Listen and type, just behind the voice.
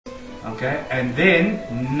Okay, and then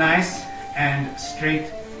nice and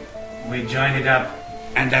straight, we join it up,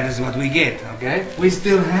 and that is what we get. Okay, we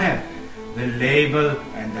still have the label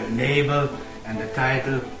and the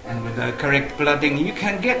title, and with the correct plotting, you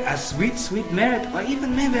can get a sweet, sweet merit, or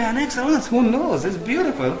even maybe an excellence. Who knows? It's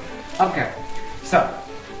beautiful. Okay, so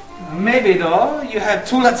maybe though you have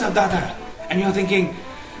two lots of data, and you're thinking,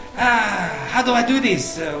 how do I do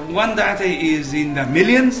this? One data is in the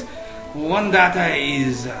millions, one data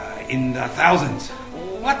is in the thousands.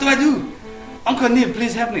 What do I do? Uncle Neal,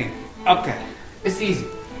 please help me. Okay, it's easy.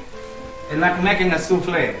 It's like making a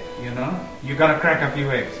souffle, you know. You gotta crack a few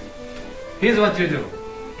eggs. Here's what you do,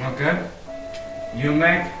 okay? You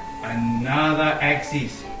make another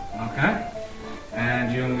axis, okay?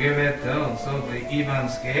 And you give it also the even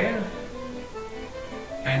scale.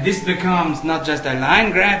 And this becomes not just a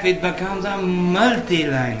line graph, it becomes a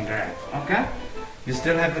multi-line graph, okay? You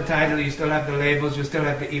still have the title, you still have the labels, you still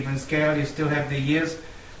have the even scale, you still have the years.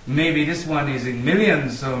 Maybe this one is in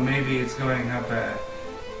millions, so maybe it's going up,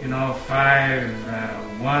 5,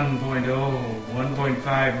 1.0,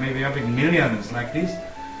 1.5, maybe up in millions like this.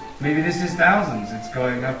 Maybe this is thousands, it's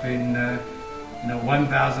going up in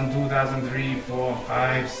 1,000, 2,000, 3, 4,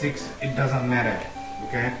 5, 6, it doesn't matter,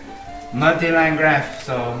 okay? Multi-line graph,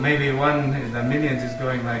 so maybe the millions is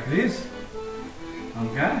going like this,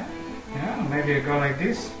 okay? Yeah, maybe it go like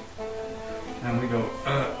this, and we go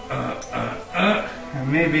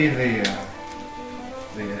and maybe the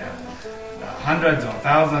hundreds or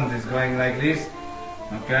thousands is going like this,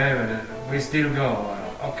 okay? But we still go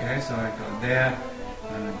okay. So I go there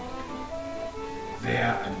and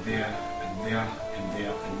there and there and there and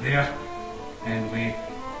there and there, and we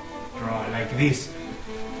draw like this.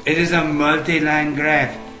 It is a multi-line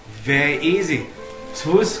graph, very easy.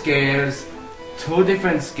 Two scales, two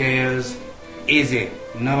different scales, easy.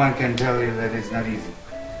 No one can tell you that it's not easy.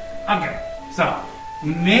 Okay, so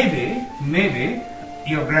maybe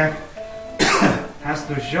your graph has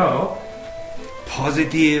to show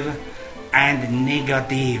positive and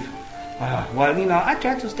negative. Well, I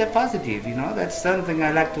try to stay positive, that's something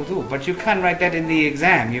I like to do. But you can't write that in the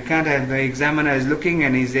exam. You can't have the examiner is looking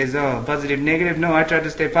and he says, oh, positive, negative. No, I try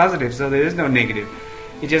to stay positive, so there is no negative.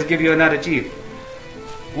 He just give you another cheat.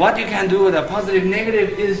 What you can do with a positive,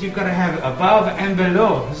 negative is you gotta have above and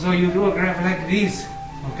below. So you do a graph like this,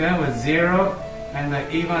 okay, with 0 and the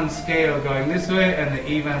even scale going this way and the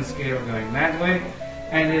even scale going that way.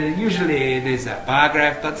 And usually it is a bar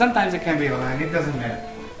graph, but sometimes it can be a line, it doesn't matter.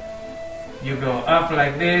 You go up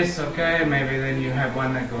like this, okay, maybe then you have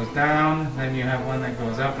one that goes down, then you have one that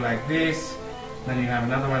goes up like this, then you have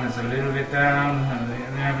another one that's a little bit down, and then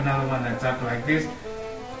you have another one that's up like this.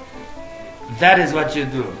 That is what you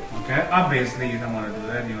do, okay? Obviously you don't want to do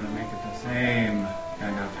that, you want to make it the same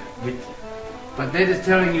kind of width. But that is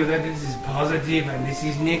telling you that this is positive and this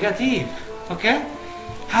is negative, okay?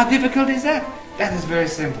 How difficult is that? That is very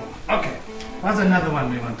simple. Okay, what's another one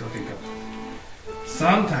we want to think of?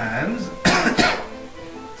 Sometimes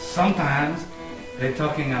they're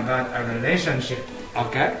talking about a relationship,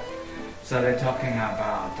 okay? So they're talking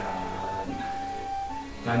about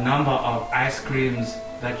the number of ice creams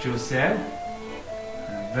that you sell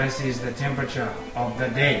versus the temperature of the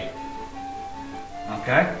day,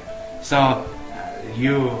 okay? So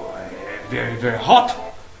you very, very hot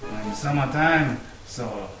in summertime,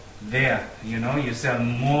 so there, you sell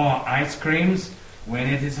more ice creams when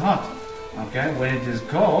it is hot. Okay, when it is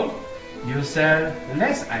cold, you sell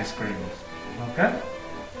less ice creams. Okay,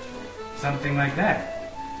 something like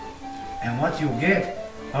that. And what you get,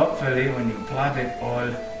 hopefully, when you plot it all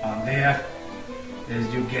on there, is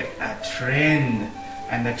you get a trend,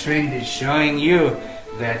 and the trend is showing you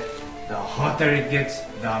that the hotter it gets,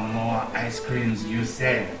 the more ice creams you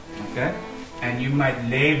sell. Okay, and you might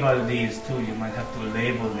label these too. You might have to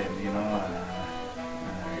label them.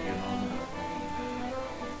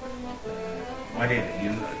 Whatever,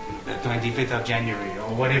 the 25th of January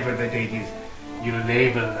or whatever the date is, you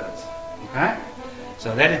label those, okay?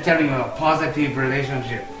 So that is telling you a positive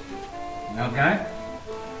relationship, okay?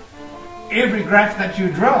 Every graph that you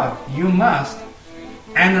draw, you must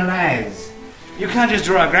analyze. You can't just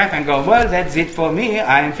draw a graph and go, well, that's it for me,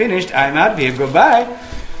 I'm finished, I'm out here, goodbye.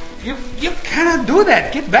 You cannot do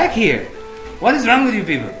that. Get back here. What is wrong with you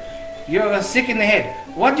people? You're sick in the head.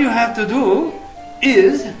 What you have to do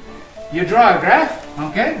is you draw a graph,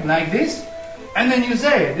 okay, like this, and then you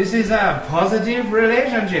say, this is a positive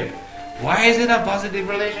relationship. Why is it a positive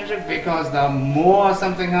relationship? Because the more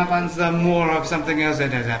something happens, the more of something else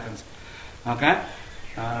that happens. Okay?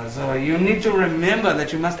 So you need to remember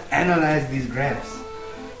that you must analyze these graphs.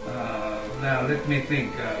 Now let me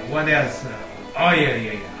think, what else?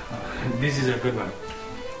 This is a good one.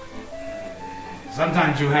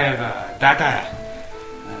 Sometimes you have data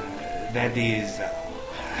that is,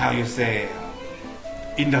 how you say,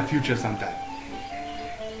 in the future sometime.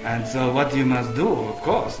 And so what you must do, of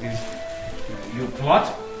course, is you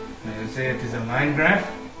plot, say it is a line graph,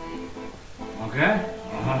 okay?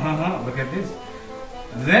 Look at this.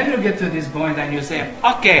 Then you get to this point and you say,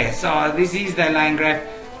 okay, so this is the line graph,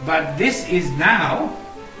 but this is now,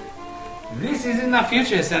 this is in the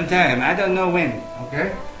future sometime, I don't know when,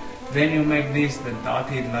 okay? Then you make this the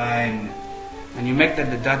dotted line, and you make that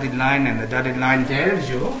the dotted line, and the dotted line tells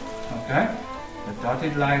you, okay? The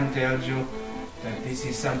dotted line tells you that this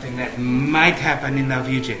is something that might happen in the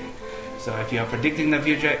future. So if you're predicting the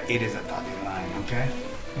future, it is a dotted line, okay?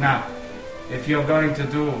 Now, if you're going to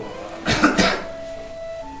do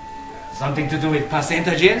something to do with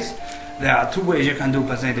percentages, there are two ways you can do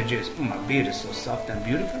percentages. My beard is so soft and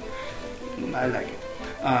beautiful. I like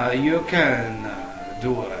it. You can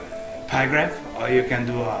do a pie graph, or you can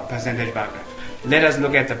do a percentage bar graph. Let us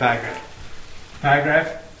look at the pie graph. Pie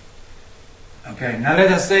graph. Okay, now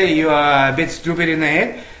let us say you are a bit stupid in the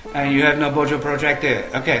head and you have no Bojo protractor.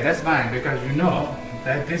 Okay, that's fine, because you know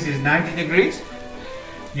that this is 90 degrees.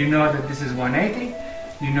 You know that this is 180.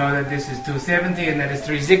 You know that this is 270 and that is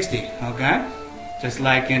 360. Okay, just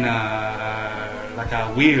like in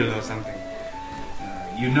a wheel or something.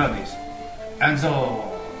 You know this, and so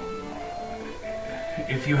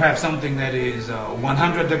if you have something that is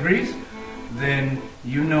 100 degrees, then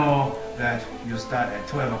you know that you start at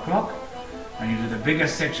 12 o'clock. And you do the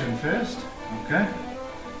biggest section first, okay?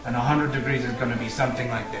 And 100 degrees is going to be something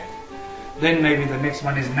like that. Then maybe the next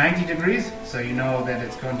one is 90 degrees, so you know that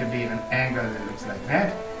it's going to be an angle that looks like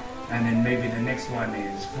that. And then maybe the next one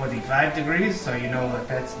is 45 degrees, so you know that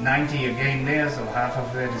that's 90 again there, so half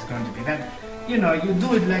of that is going to be that. You know, you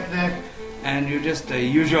do it like that, and you just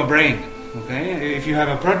use your brain, okay? If you have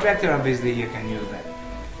a protractor, obviously you can use that.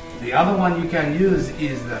 The other one you can use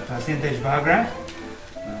is the percentage bar graph.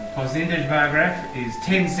 Percentage bar graph is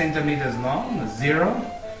 10 centimeters long, 0,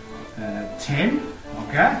 10,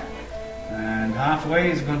 okay? And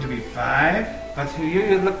halfway is going to be 5. But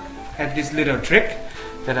you look at this little trick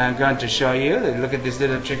that I'm going to show you. Look at this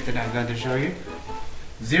little trick that I'm going to show you.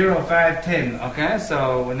 0, 5, 10, okay?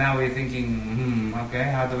 So now we're thinking, okay,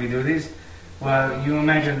 how do we do this? Well, you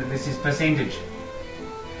imagine that this is percentage.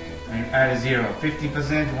 And add a 0,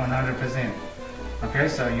 50%, 100%. Okay,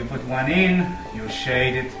 so you put one in, you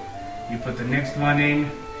shade it. You put the next one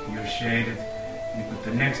in, you shade it. You put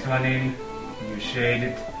the next one in, you shade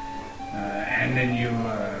it. And then you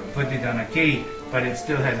put it on a key, but it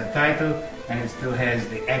still has a title and it still has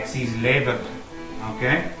the axes labeled.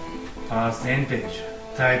 Okay? Percentage,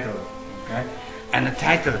 title. Okay? And the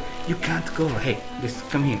title, you can't go, hey,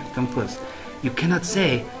 come here, come close. You cannot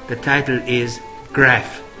say the title is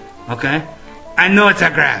graph. Okay? I know it's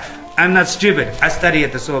a graph. I'm not stupid. I studied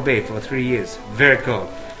at the Sorbet for 3 years. Very cool.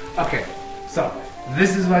 Okay, so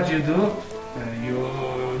this is what you do.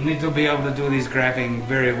 You need to be able to do this graphing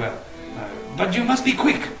very well. But you must be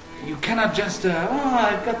quick. You cannot just,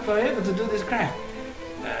 I've got forever to do this graph.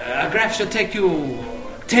 A graph should take you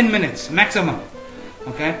 10 minutes maximum.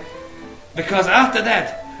 Okay? Because after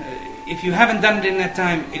that, if you haven't done it in that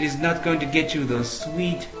time, it is not going to get you those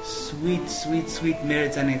sweet, sweet, sweet, sweet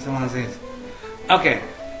merits and excellences. Okay.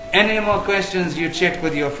 Any more questions, you check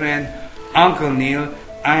with your friend Uncle Neal.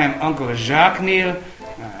 I am Uncle Jacques Neal.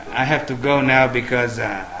 I have to go now because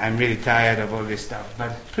I'm really tired of all this stuff.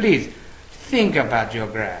 But please, think about your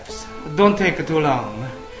graphs. Don't take it too long.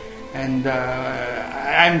 And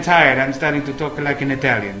I'm tired. I'm starting to talk like an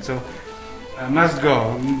Italian. So I must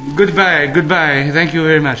go. Goodbye, goodbye. Thank you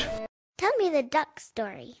very much. Tell me the duck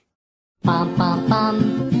story. Bum bum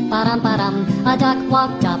bum, ba-dum. A duck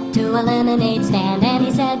walked up to a lemonade stand and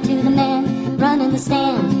he said to the man, run in the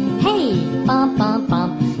stand, hey, bum,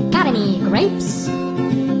 got any grapes?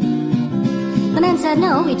 The man said,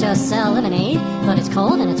 no, we just sell lemonade, but it's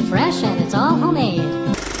cold and it's fresh and it's all homemade.